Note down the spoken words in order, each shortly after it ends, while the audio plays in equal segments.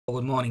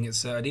Good morning,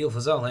 it's Adil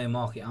Fazal here,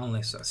 market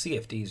analyst at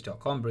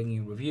CFDs.com, bringing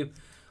you a review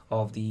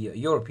of the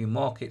European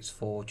markets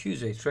for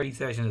Tuesday, trading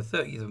session, the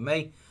 30th of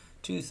May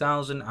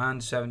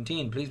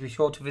 2017. Please be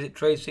sure to visit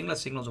Trade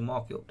signals and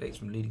market updates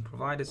from leading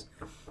providers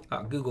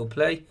at Google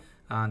Play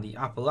and the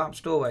Apple App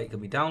Store, where it can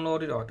be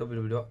downloaded, or at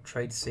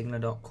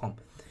www.tradesignaler.com.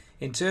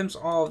 In terms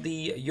of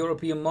the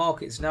European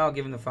markets now,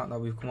 given the fact that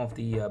we've come off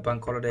the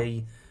bank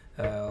holiday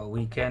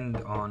weekend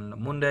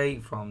on Monday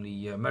from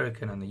the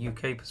American and the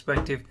UK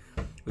perspective,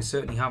 we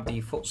certainly have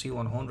the FTSE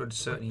 100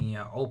 certainly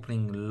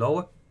opening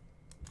lower.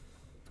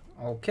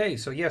 Okay,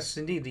 so yes,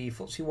 indeed, the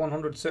FTSE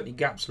 100 certainly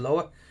gaps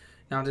lower.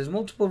 Now, there's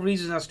multiple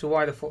reasons as to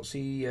why the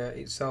FTSE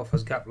itself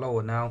has gapped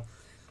lower now.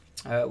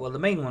 Well, the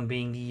main one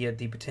being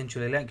the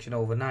potential election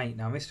overnight.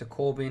 Now, Mr.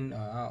 Corbyn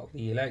out of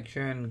the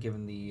election,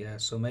 given the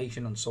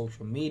summation on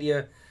social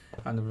media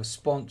and the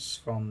response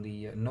from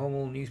the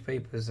normal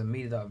newspapers and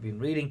media that I've been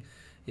reading,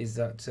 is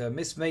that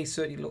Miss May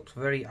certainly looked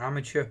very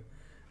amateur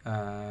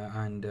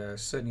and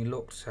certainly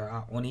looked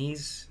at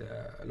unease,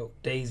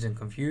 looked dazed and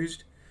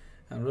confused,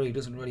 and really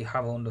doesn't really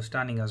have an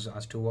understanding as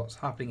to what's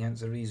happening,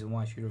 hence the reason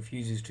why she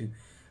refuses to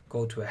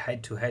go to a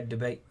head-to-head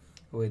debate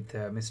with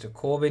Mr.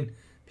 Corbyn,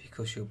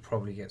 because she'll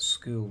probably get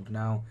schooled.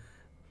 Now,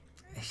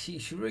 she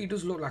really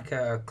does look like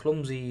a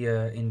clumsy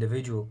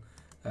individual,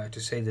 to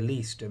say the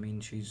least. I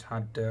mean, she's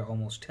had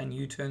almost 10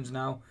 U-turns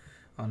now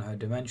on her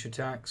dementia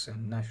tax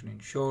and national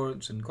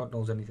insurance and God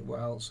knows anything what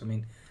else. I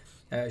mean,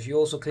 she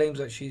also claims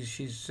that she's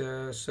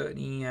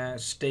certainly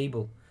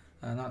stable,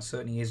 and that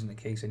certainly isn't the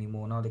case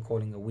anymore. Now they're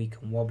calling her weak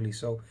and wobbly.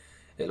 So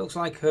it looks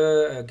like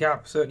her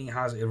gap certainly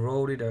has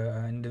eroded.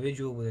 An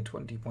individual with a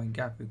 20-point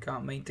gap who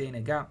can't maintain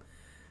a gap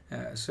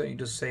certainly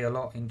does say a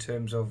lot in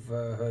terms of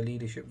her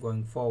leadership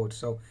going forward.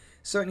 So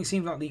certainly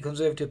seems like the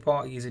Conservative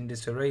Party is in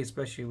disarray,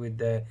 especially with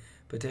their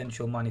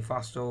potential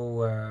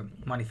manifesto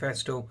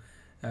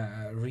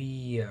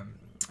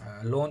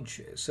launch.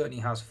 It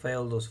certainly has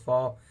failed thus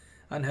far,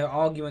 and her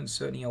arguments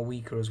certainly are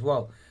weaker as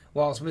well.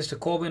 Whilst Mr.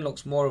 Corbyn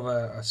looks more of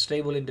a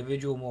stable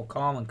individual, more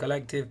calm and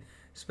collective,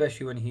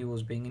 especially when he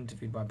was being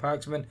interviewed by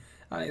Paxman,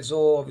 and it's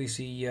all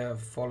obviously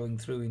following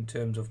through in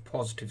terms of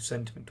positive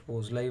sentiment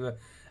towards Labour,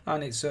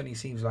 and it certainly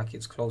seems like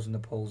it's closing the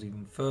polls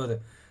even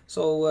further.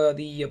 So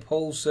the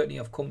polls certainly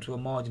have come to a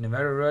margin of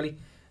error, really,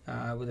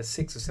 with a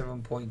 6 or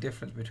 7 point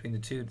difference between the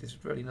two. There's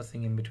really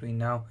nothing in between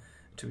now,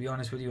 to be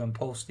honest with you. And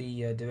post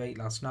the debate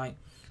last night,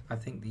 I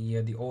think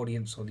the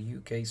audience, or the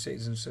UK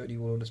citizens, certainly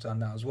will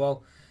understand that as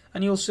well.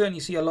 And you'll certainly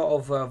see a lot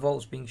of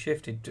votes being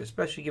shifted,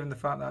 especially given the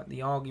fact that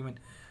the argument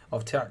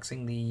of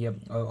taxing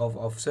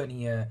of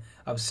certainly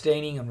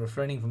abstaining and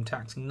refraining from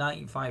taxing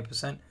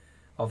 95%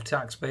 of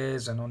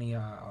taxpayers and only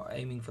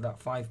aiming for that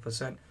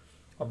 5%.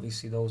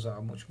 Obviously, those are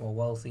much more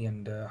wealthy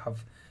and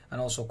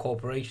also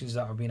corporations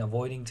that have been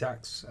avoiding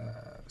tax.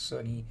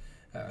 Certainly,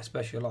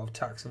 especially a lot of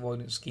tax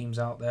avoidance schemes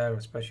out there,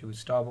 especially with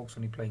Starbucks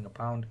only paying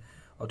 £1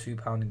 or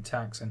 £2 in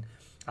tax, and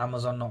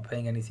Amazon not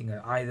paying anything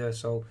either.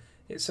 So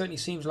it certainly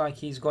seems like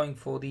he's going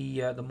for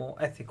the more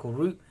ethical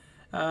route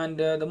and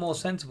the more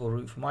sensible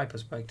route from my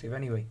perspective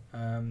anyway.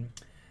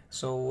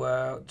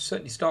 So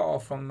certainly start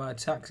off from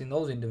taxing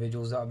those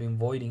individuals that have been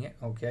voiding it,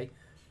 okay,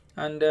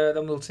 and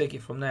then we'll take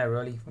it from there,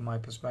 really, from my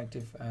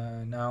perspective.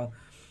 Now,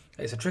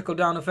 it's a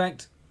trickle-down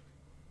effect,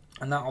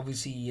 and that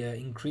obviously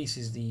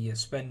increases the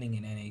spending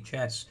in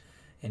NHS,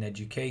 in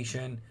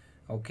education,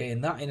 okay,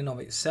 and that in and of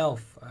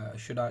itself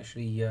should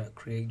actually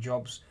create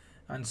jobs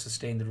and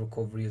sustain the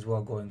recovery as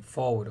well going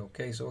forward,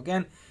 okay. So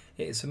again,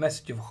 it's a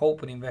message of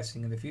hope and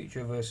investing in the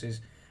future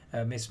versus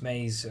Miss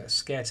May's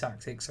scare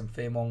tactics and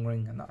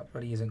fear-mongering, and that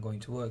really isn't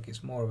going to work.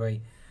 It's more of a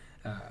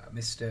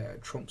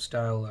Mr. Trump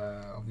style,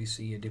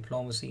 obviously,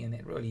 diplomacy, and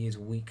it really is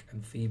weak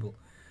and feeble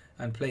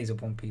and plays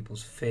upon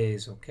people's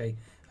fears, okay,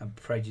 and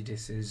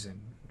prejudices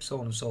and so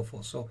on and so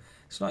forth. So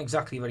it's not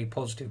exactly very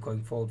positive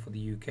going forward for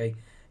the UK,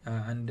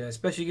 and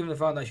especially given the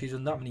fact that she's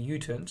done that many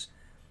U-turns,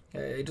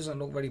 it doesn't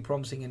look very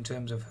promising in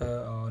terms of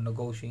her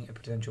negotiating a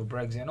potential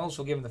Brexit. And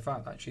also given the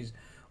fact that she's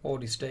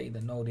already stated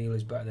that no deal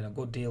is better than a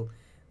good deal,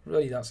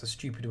 really that's a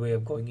stupid way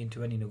of going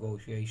into any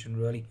negotiation,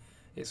 really.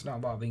 It's not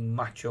about being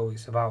macho,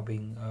 it's about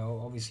being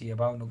obviously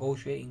about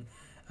negotiating,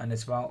 and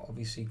it's about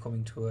obviously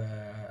coming to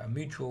a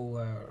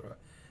mutual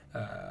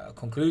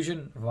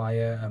conclusion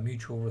via a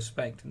mutual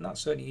respect, and that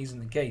certainly isn't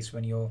the case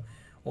when you're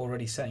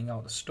already setting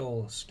out the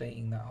stall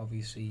stating that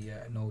obviously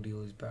no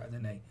deal is better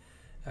than a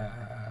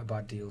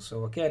bad deal.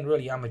 So again,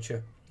 really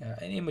amateur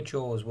and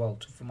immature as well,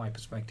 from my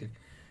perspective.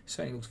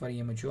 Certainly looks very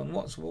immature. And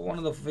what's one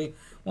of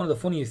the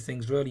funniest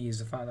things really is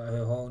the fact that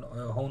her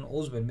own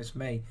husband, Miss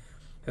May,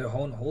 her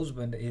own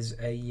husband is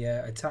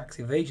a tax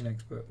evasion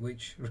expert,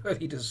 which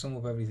really does sum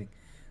up everything.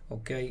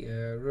 Okay,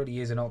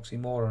 really is an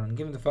oxymoron. And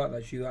given the fact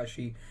that she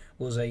actually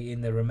was in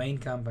the Remain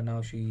camp, and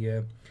now she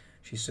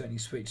certainly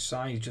switched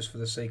sides just for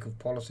the sake of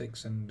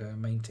politics and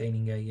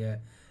maintaining a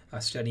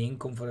steady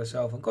income for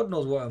herself, and God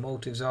knows what her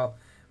motives are.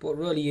 But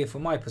really,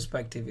 from my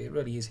perspective, it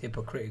really is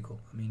hypocritical.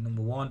 I mean,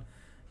 number one,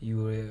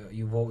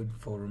 you voted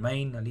for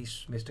Remain. At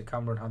least Mr.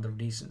 Cameron had the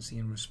decency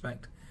and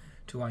respect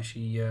to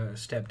actually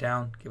step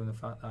down, given the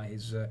fact that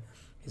his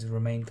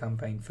Remain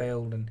campaign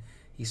failed, and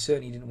he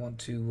certainly didn't want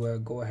to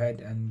go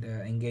ahead and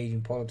engage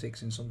in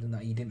politics in something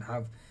that he didn't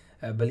have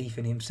belief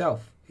in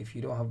himself. If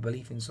you don't have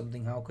belief in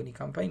something, how can you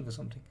campaign for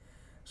something?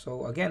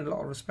 So again, a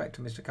lot of respect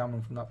to Mr.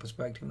 Cameron from that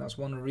perspective. And that's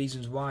one of the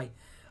reasons why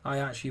I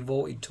actually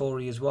voted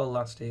Tory as well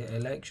last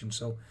election.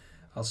 So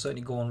I'll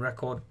certainly go on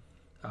record.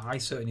 I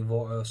certainly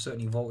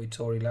voted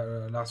Tory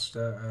last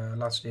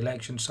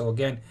election. So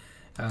again,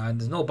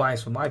 there's no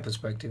bias from my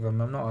perspective. I'm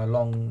not a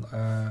long,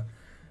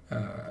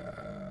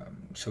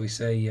 shall we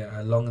say,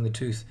 long in the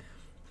tooth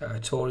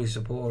Tory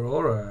supporter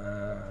or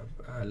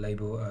a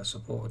Labour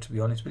supporter. To be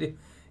honest with you,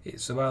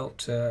 it's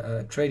about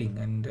trading,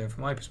 and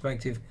from my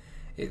perspective,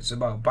 it's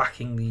about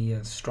backing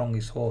the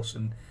strongest horse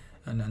and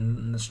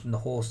the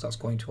horse that's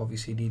going to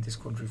obviously lead this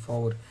country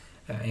forward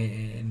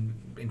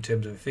in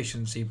terms of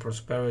efficiency,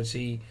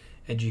 prosperity,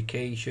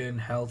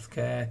 education,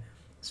 healthcare.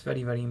 It's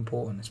very, very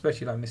important,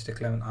 especially like Mr.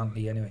 Clement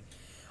Antley anyway.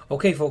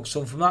 Okay, folks,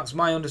 so from that's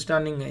my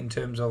understanding in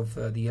terms of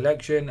the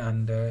election,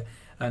 and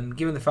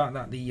given the fact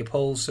that the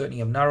polls certainly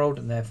have narrowed,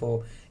 and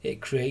therefore it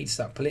creates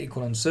that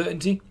political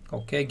uncertainty,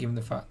 okay, given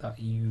the fact that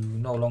you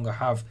no longer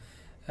have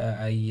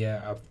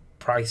a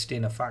priced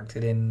in, a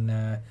factored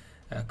in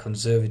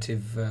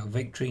conservative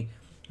victory.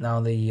 Now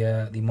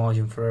the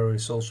margin for error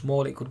is so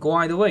small it could go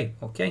either way,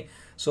 okay.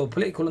 So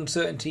political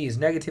uncertainty is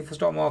negative for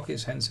stock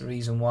markets, hence the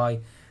reason why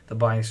the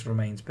bias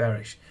remains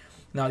bearish.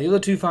 Now the other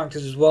two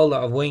factors as well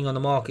that are weighing on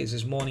the markets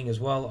this morning as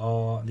well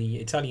are the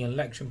Italian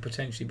election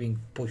potentially being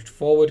pushed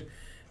forward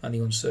and the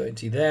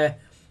uncertainty there.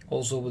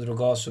 Also with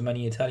regards to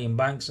many Italian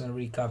banks and a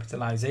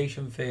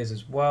recapitalization phase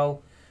as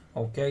well.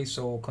 Okay,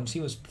 so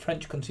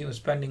French consumer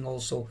spending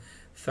also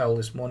fell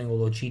this morning,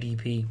 although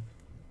GDP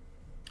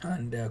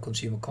and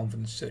consumer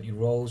confidence certainly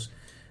rose,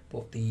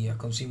 but the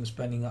consumer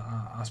spending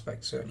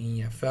aspect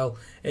certainly fell.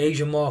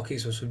 Asian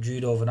markets were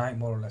subdued overnight,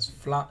 more or less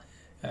flat,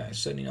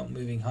 certainly not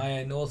moving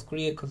higher. North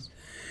Korea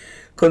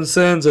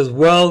concerns as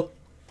well.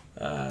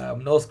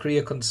 North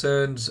Korea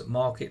concerns,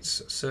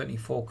 markets certainly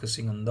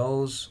focusing on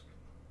those.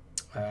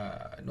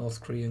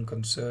 North Korean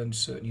concerns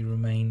certainly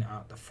remain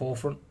at the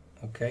forefront.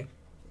 Okay,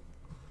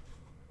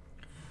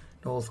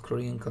 North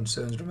Korean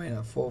concerns remain at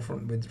the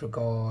forefront with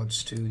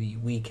regards to the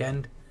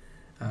weekend,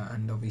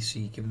 and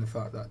obviously given the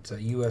fact that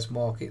US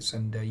markets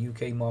and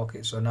UK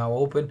markets are now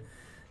open,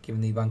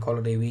 given the bank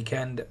holiday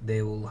weekend,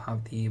 they will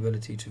have the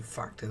ability to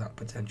factor that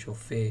potential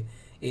fear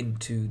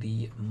into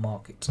the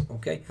market.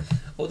 Okay,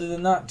 other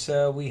than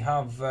that, we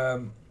have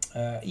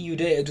EU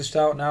data just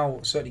out now,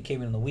 certainly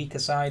came in on the weaker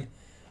side,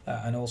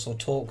 and also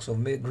talks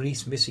of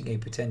Greece missing a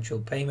potential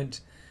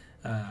payment,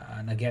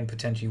 and again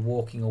potentially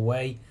walking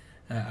away,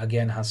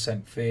 again has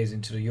sent fears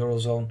into the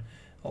Eurozone.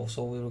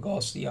 Also with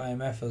regards to the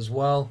IMF as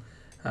well,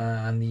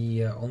 and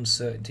the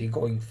uncertainty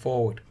going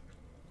forward.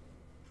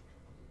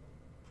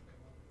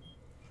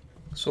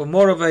 So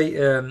more of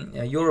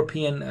a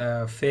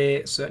European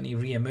fear certainly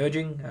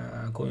re-emerging,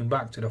 going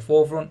back to the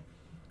forefront,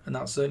 and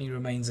that certainly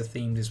remains a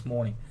theme this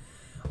morning.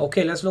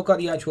 Okay, let's look at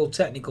the actual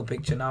technical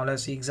picture now.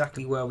 Let's see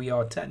exactly where we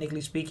are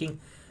technically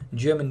speaking.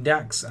 German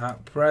DAX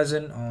at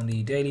present on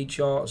the daily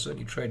chart,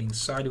 certainly trading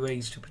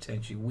sideways to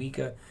potentially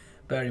weaker.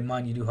 Bear in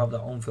mind you do have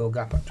that unfilled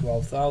gap at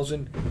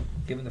 12,000,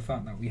 given the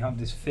fact that we have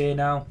this fear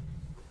now.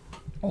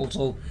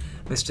 Also,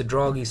 Mr.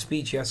 Draghi's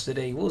speech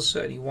yesterday was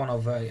certainly one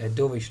of a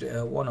dovish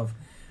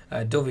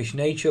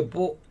nature,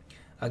 but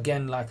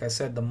again, like I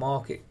said, the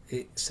market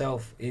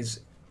itself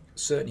is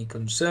certainly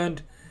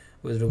concerned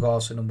with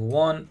regards to number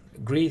one,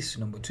 Greece,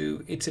 number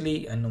two,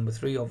 Italy, and number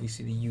three,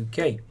 obviously the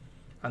UK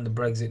and the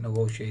Brexit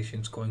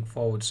negotiations going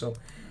forward. So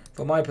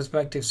from my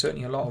perspective,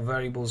 certainly a lot of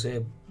variables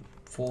here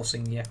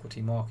forcing the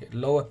equity market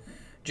lower.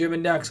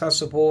 German DAX has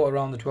support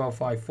around the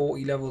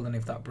 12,540 level, and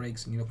if that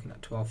breaks, then you're looking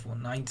at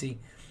 12,490.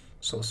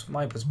 So from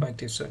my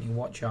perspective, certainly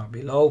watch out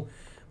below.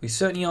 We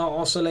certainly are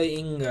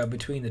oscillating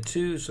between the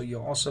two, so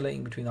you're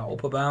oscillating between that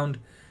upper bound,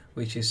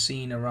 which is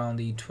seen around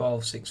the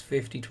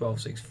 12,650,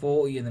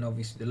 12,640, and then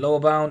obviously the lower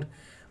bound,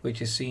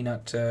 which is seen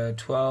at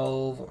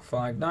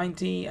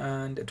 12,590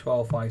 and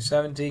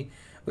 12,570,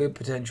 with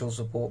potential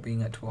support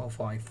being at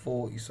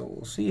 12,540. So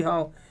we'll see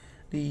how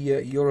the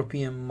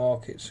European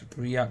markets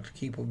react.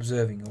 Keep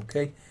observing.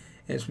 Okay,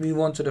 let's move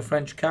on to the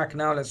French CAC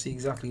now. Let's see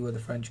exactly where the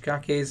French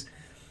CAC is.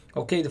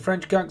 Okay, the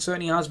French CAC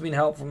certainly has been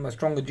helped from a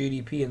stronger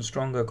GDP and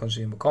stronger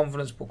consumer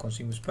confidence, but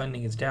consumer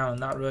spending is down,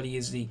 and that really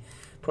is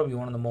probably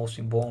one of the most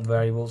important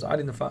variables.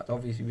 Adding the fact,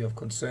 obviously, we have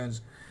concerns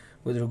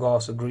with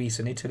regards to Greece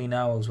and Italy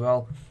now as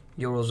well.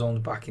 Eurozone's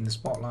back in the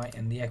spotlight,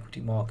 and the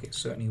equity market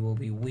certainly will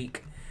be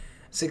weak.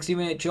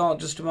 60-minute chart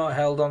just about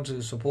held on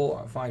to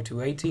support at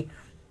 5,280.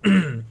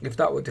 If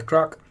that were to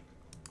crack,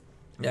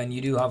 then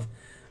you do have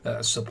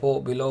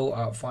support below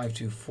at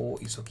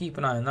 5,240. So keep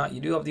an eye on that.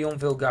 You do have the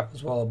unfilled gap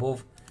as well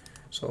above.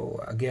 So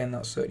again,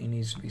 that certainly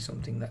needs to be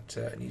something that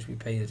needs to be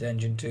paid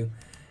attention to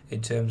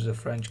in terms of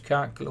the French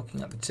CAC.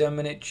 Looking at the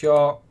 10-minute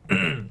chart,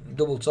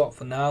 double top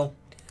for now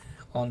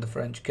on the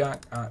French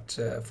CAC at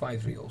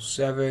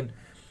 5,307.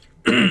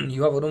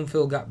 You have an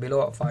unfilled gap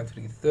below at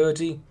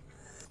 5,330.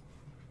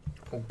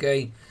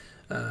 Okay,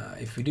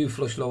 if we do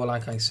flush lower,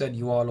 like I said,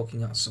 you are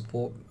looking at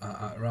support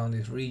around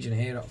this region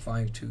here at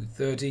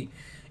 5230.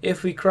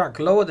 If we crack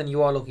lower, then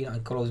you are looking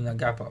at closing that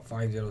gap at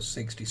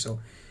 5060. So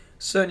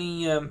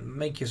certainly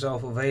make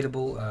yourself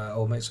available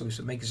or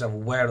make yourself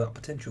aware of that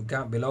potential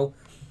gap below.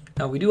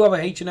 Now we do have a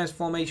HNS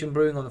formation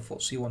brewing on the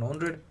FTSE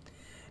 100.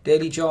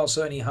 Daily chart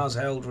certainly has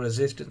held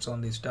resistance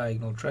on this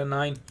diagonal trend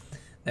line,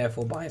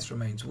 therefore bias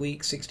remains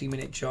weak.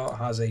 60-minute chart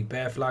has a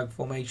bear flag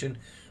formation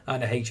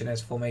and a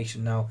HNS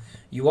formation. Now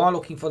you are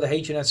looking for the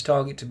HNS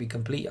target to be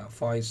complete at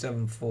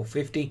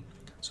 57450.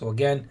 So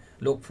again,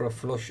 look for a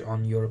flush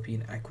on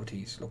European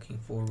equities, looking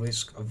for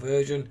risk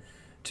aversion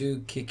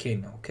to kick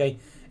in. Okay,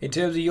 in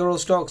terms of Euro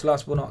stocks,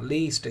 last but not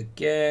least,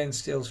 again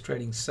still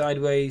trading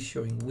sideways,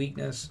 showing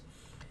weakness.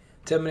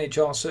 10-minute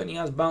chart certainly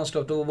has bounced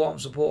off double bottom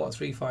support at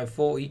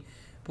 3540,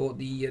 but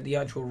the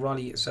actual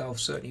rally itself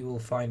certainly will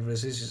find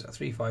resistance at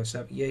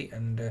 3578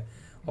 and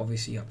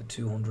obviously at the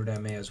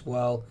 200 MA as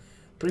well.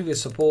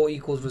 Previous support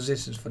equals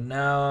resistance for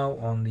now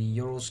on the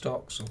Euro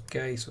stocks.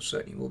 Okay, so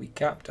certainly will be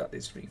capped at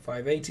this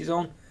 3580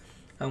 zone,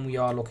 and we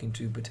are looking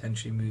to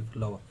potentially move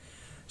lower.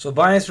 So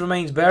bias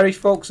remains bearish,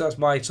 folks. That's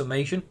my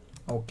summation.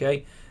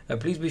 Okay,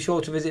 please be sure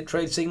to visit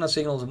Trade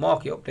Signals and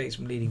market updates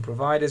from leading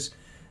providers,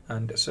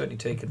 and certainly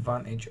take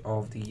advantage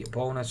of the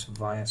bonus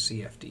via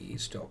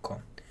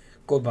cfdes.com.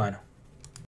 Goodbye now.